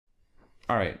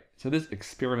All right, so this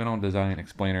experimental design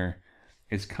explainer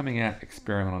is coming at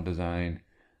experimental design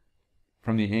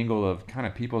from the angle of kind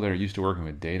of people that are used to working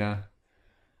with data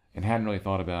and hadn't really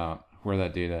thought about where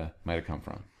that data might have come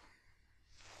from.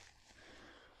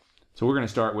 So we're going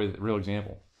to start with a real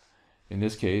example, in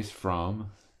this case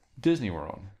from Disney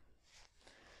World,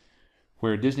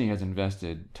 where Disney has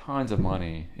invested tons of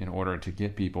money in order to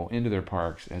get people into their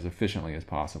parks as efficiently as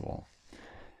possible.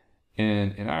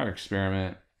 And in our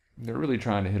experiment, they're really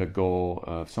trying to hit a goal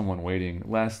of someone waiting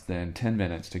less than 10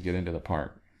 minutes to get into the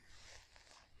park.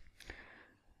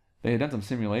 They had done some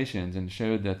simulations and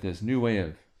showed that this new way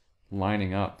of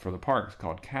lining up for the parks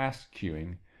called cast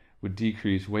queuing would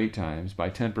decrease wait times by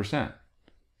 10%.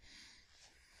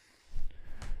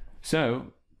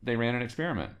 So they ran an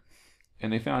experiment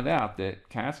and they found out that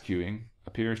cast queuing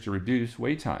appears to reduce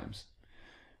wait times.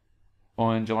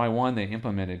 On July 1, they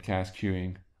implemented cast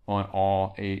queuing on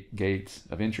all 8 gates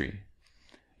of entry.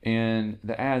 And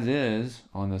the as is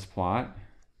on this plot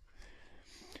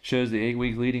shows the 8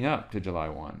 weeks leading up to July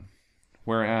 1.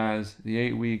 Whereas the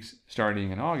 8 weeks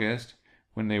starting in August,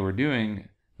 when they were doing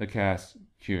the cast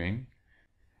queuing,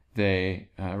 they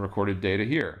recorded data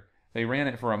here. They ran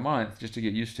it for a month just to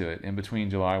get used to it in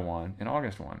between July 1 and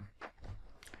August 1.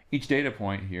 Each data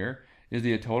point here is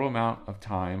the total amount of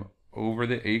time over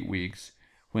the 8 weeks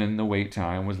when the wait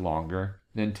time was longer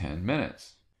than 10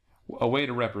 minutes. A way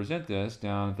to represent this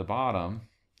down at the bottom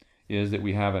is that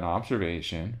we have an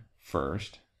observation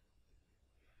first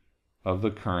of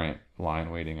the current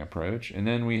line waiting approach, and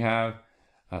then we have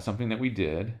something that we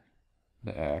did,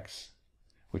 the X,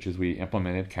 which is we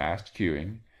implemented cast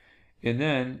queuing, and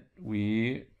then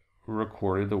we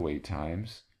recorded the wait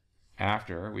times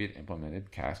after we had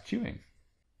implemented cast queuing.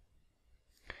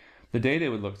 The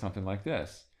data would look something like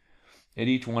this. At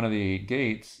each one of the 8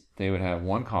 gates, they would have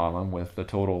one column with the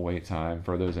total wait time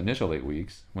for those initial 8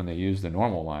 weeks when they used the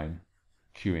normal line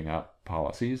queuing up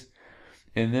policies.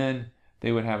 And then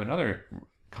they would have another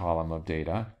column of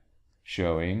data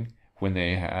showing when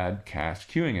they had cast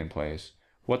queuing in place,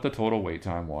 what the total wait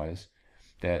time was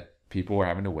that people were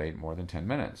having to wait more than 10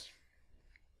 minutes.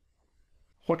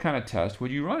 What kind of test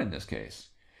would you run in this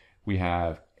case? We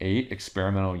have 8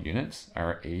 experimental units,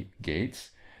 our 8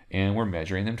 gates, and we're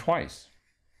measuring them twice.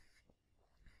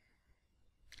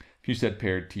 If you said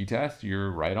paired t-test,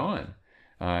 you're right on.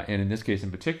 And in this case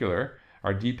in particular,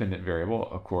 our dependent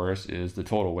variable, of course, is the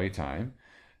total wait time.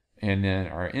 And then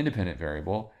our independent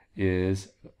variable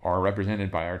are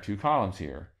represented by our 2 columns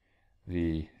here.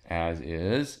 The as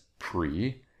is,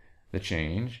 pre, the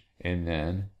change, and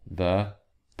then the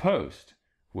post,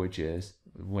 which is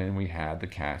when we had the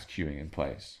cast queuing in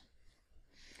place.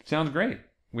 Sounds great.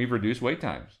 We've reduced wait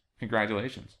times.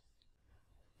 Congratulations.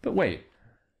 But wait,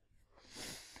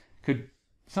 could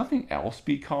something else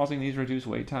be causing these reduced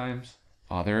wait times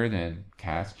other than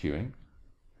cast queuing?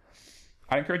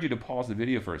 I encourage you to pause the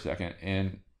video for a second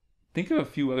and think of a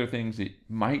few other things that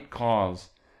might cause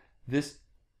this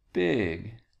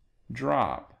big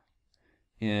drop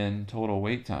in total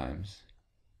wait times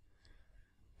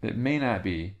that may not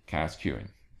be cast queuing.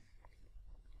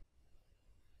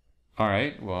 All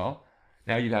right, well,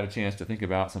 now you've had a chance to think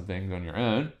about some things on your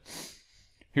own.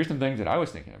 Here's some things that I was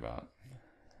thinking about.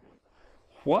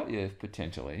 What if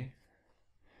potentially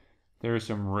there is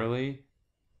some really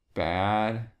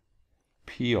bad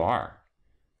PR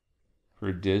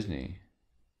for Disney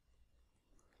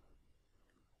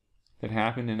that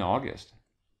happened in August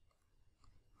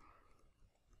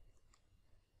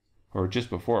or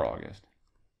just before August?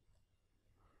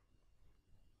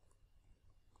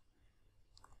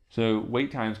 So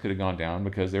wait times could have gone down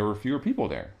because there were fewer people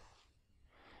there.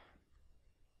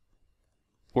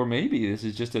 Or maybe this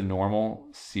is just a normal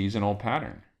seasonal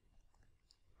pattern.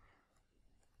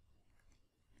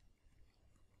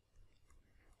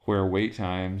 Where wait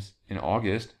times in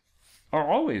August are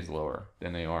always lower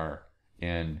than they are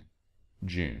in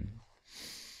June.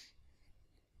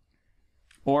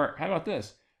 Or how about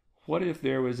this? What if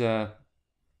there was a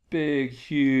big,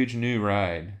 huge new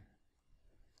ride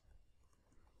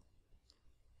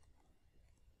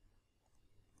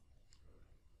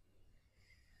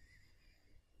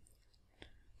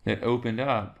that opened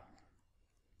up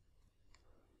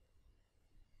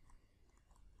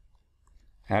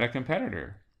at a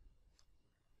competitor?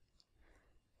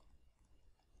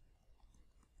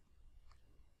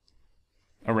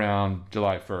 Around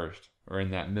July 1st or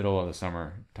in that middle of the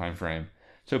summer time frame.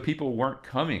 So people weren't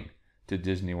coming to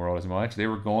Disney World as much. They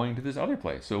were going to this other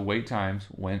place. So wait times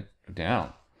went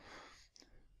down.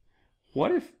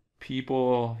 What if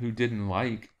people who didn't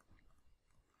like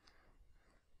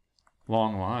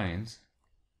long lines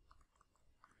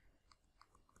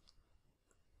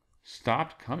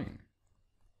stopped coming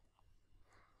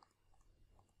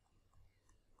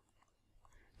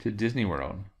to Disney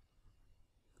World.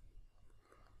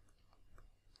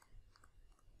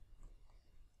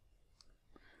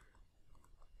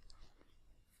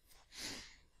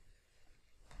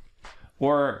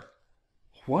 Or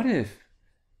what if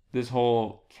this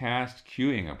whole cast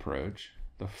queuing approach,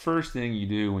 the first thing you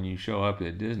do when you show up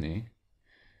at Disney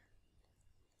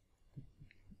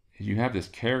is you have this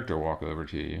character walk over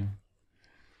to you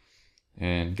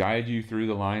and guide you through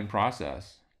the line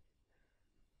process?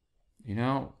 You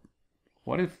know,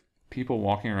 what if people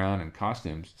walking around in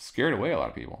costumes scared away a lot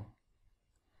of people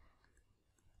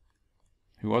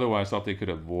who otherwise thought they could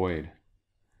avoid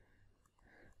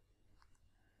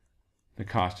the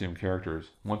costume characters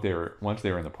once they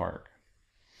were in the park?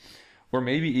 Or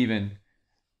maybe even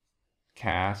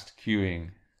cast queuing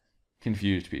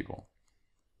confused people.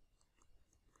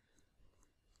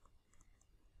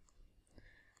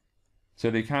 So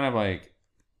they kind of like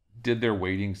did their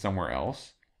waiting somewhere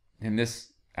else. And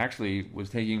this actually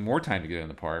was taking more time to get in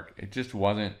the park. It just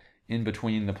wasn't in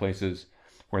between the places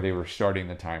where they were starting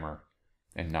the timer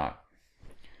and not.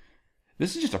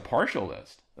 This is just a partial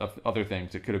list of other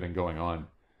things that could have been going on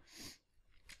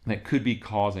that could be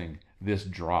causing this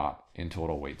drop in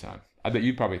total wait time. I bet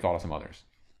you probably thought of some others.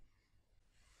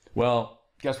 Well,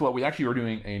 guess what? We actually were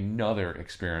doing another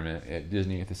experiment at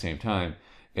Disney at the same time,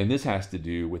 and this has to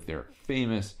do with their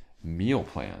famous meal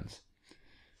plans.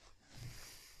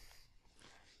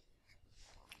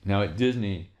 Now at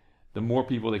Disney, the more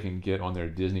people they can get on their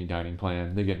Disney dining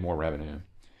plan, they get more revenue.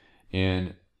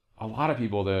 And a lot of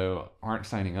people, though, aren't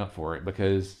signing up for it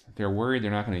because they're worried they're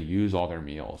not going to use all their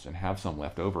meals and have some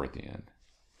left over at the end.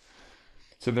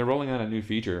 So they're rolling out a new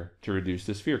feature to reduce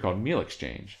this fear called meal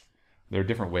exchange. There are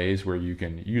different ways where you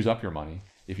can use up your money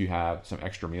if you have some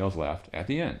extra meals left at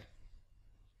the end.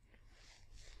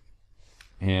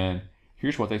 And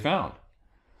here's what they found.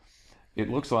 It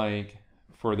looks like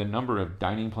for the number of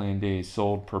dining plan days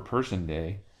sold per person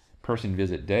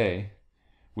visit day,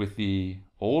 with the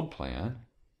old plan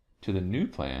to the new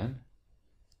plan,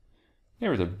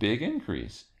 there was a big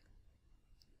increase.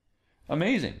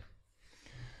 Amazing.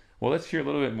 Well, let's hear a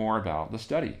little bit more about the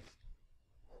study.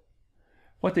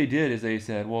 What they did is they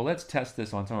said, well, let's test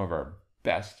this on some of our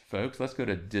best folks. Let's go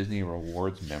to Disney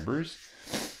Rewards members.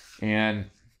 And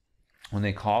when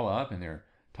they call up and they're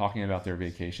talking about their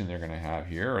vacation they're going to have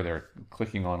here, or they're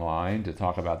clicking online to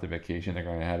talk about the vacation they're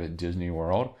going to have at Disney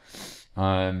World,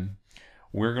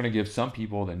 we're going to give some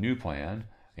people the new plan,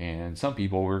 and some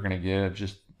people we're going to give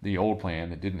just the old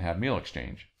plan that didn't have meal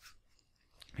exchange.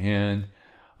 And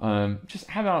just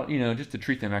how about, just to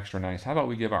treat them extra nice, how about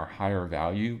we give our higher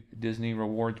value Disney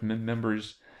Rewards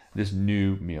members this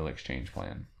new meal exchange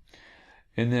plan?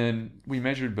 And then we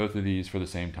measured both of these for the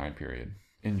same time period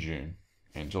in June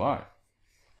and July.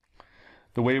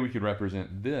 The way we could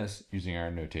represent this using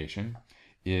our notation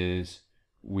is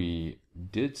we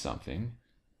did something,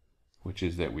 which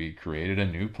is that we created a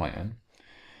new plan,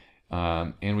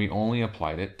 and we only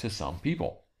applied it to some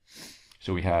people.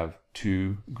 So we have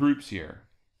two groups here.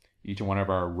 Each one of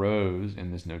our rows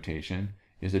in this notation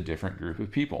is a different group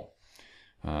of people.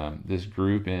 This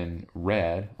group in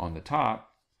red on the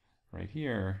top, right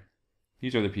here,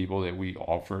 these are the people that we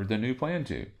offered the new plan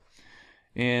to.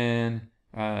 And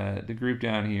the group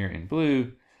down here in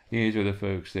blue, these are the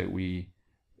folks that we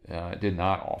did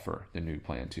not offer the new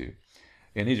plan to.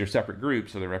 And these are separate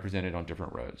groups, so they're represented on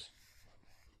different rows.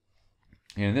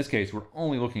 And in this case, we're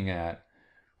only looking at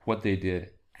what they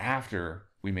did after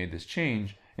we made this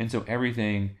change. And so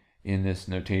everything in this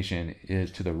notation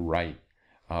is to the right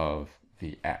of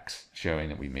the X, showing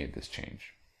that we made this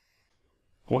change.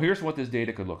 Well, here's what this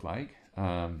data could look like.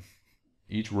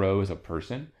 Each row is a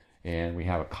person, and we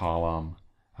have a column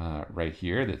right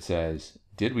here that says,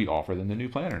 did we offer them the new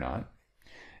plan or not?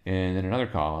 And then another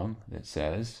column that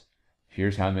says,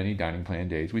 here's how many dining plan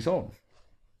days we sold.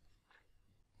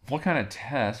 What kind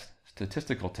of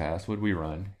statistical test would we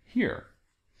run here?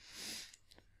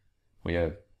 We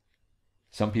have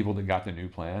some people that got the new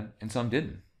plan and some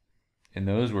didn't. And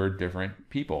those were different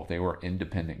people. They were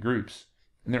independent groups.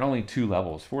 And there are only two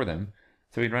levels for them.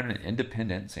 So we'd run an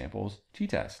independent samples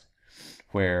t-test,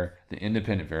 where the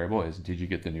independent variable is, did you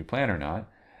get the new plan or not?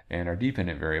 And our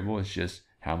dependent variable is just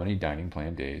how many dining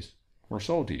plan days were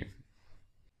sold to you.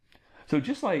 So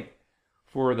just like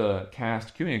for the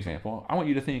cast queuing example, I want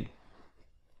you to think,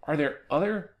 are there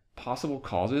other possible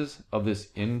causes of this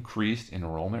increased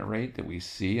enrollment rate that we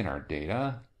see in our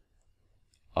data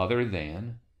other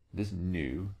than this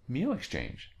new meal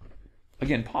exchange?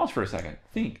 Again, pause for a second.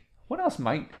 Think, what else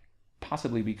might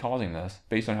possibly be causing this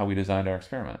based on how we designed our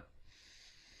experiment?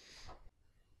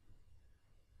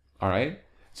 All right.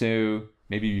 So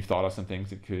maybe you've thought of some things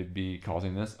that could be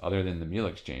causing this other than the meal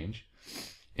exchange.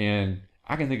 And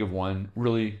I can think of one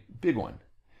really big one.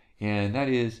 And that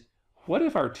is, what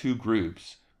if our two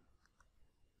groups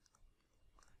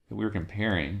that we're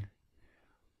comparing,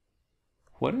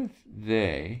 what if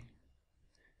they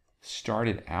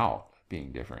started out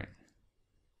being different?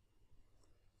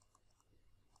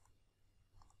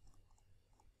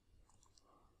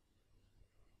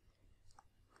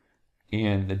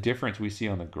 And the difference we see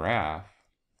on the graph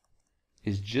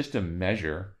is just a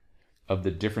measure of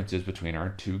the differences between our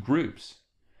two groups.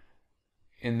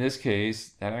 In this case,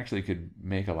 that actually could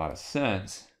make a lot of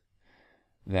sense,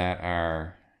 that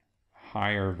our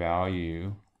higher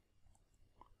value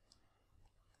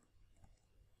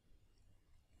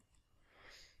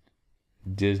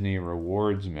Disney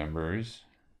Rewards members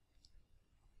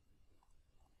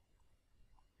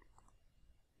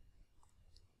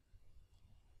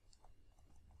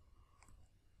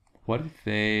what if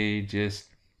they just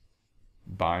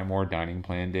buy more dining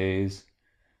plan days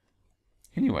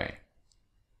anyway?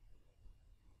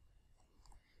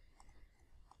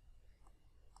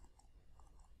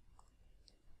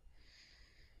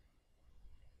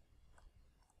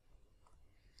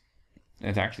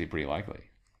 It's actually pretty likely.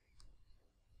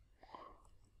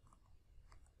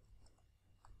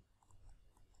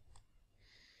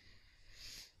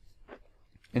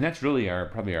 And that's really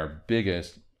probably our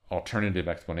biggest alternative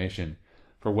explanation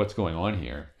for what's going on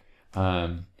here.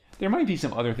 There might be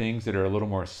some other things that are a little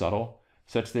more subtle,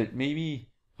 such that maybe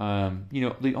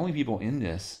the only people in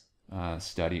this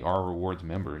study are rewards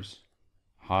members,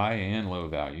 high and low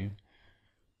value.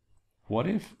 What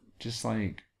if just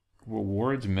like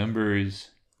rewards members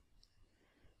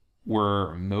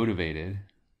were motivated,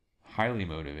 highly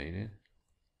motivated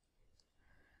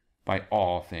by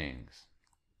all things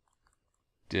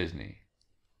Disney?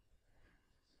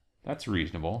 That's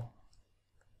reasonable.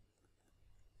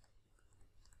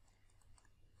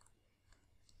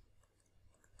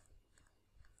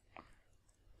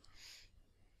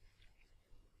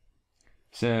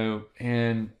 So,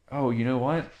 and oh, you know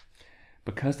what?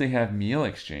 Because they have meal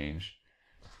exchange,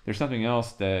 there's something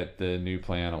else that the new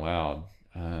plan allowed.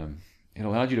 It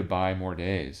allowed you to buy more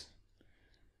days.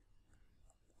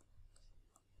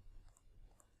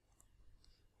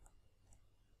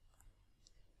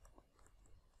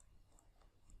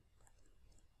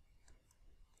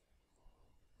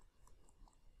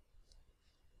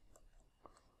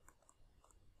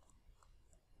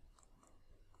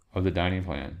 Of the dining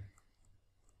plan.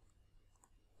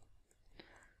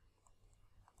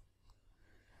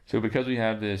 So because we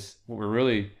have this, what we're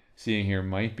really seeing here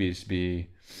might be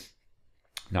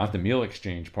not the meal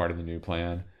exchange part of the new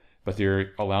plan, but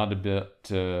they're allowed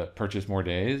to purchase more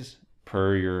days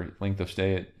per your length of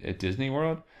stay at Disney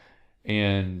World.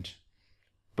 And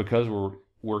because we're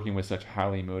working with such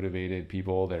highly motivated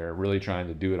people that are really trying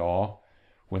to do it all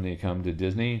when they come to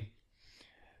Disney,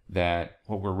 that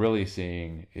what we're really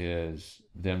seeing is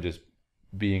them just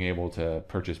being able to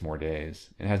purchase more days.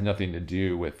 It has nothing to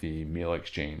do with the meal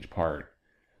exchange part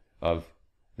of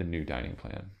the new dining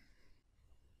plan.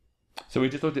 So we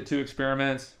just looked at two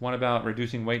experiments, one about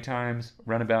reducing wait times,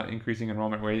 one about increasing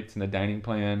enrollment rates in the dining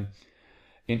plan.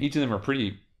 And each of them are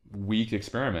pretty weak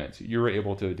experiments. You were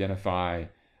able to identify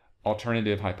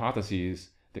alternative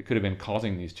hypotheses that could have been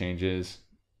causing these changes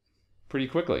pretty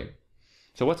quickly.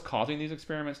 So what's causing these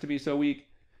experiments to be so weak?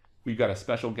 We've got a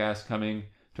special guest coming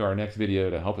to our next video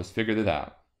to help us figure that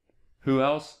out. Who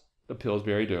else? The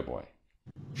Pillsbury Doughboy.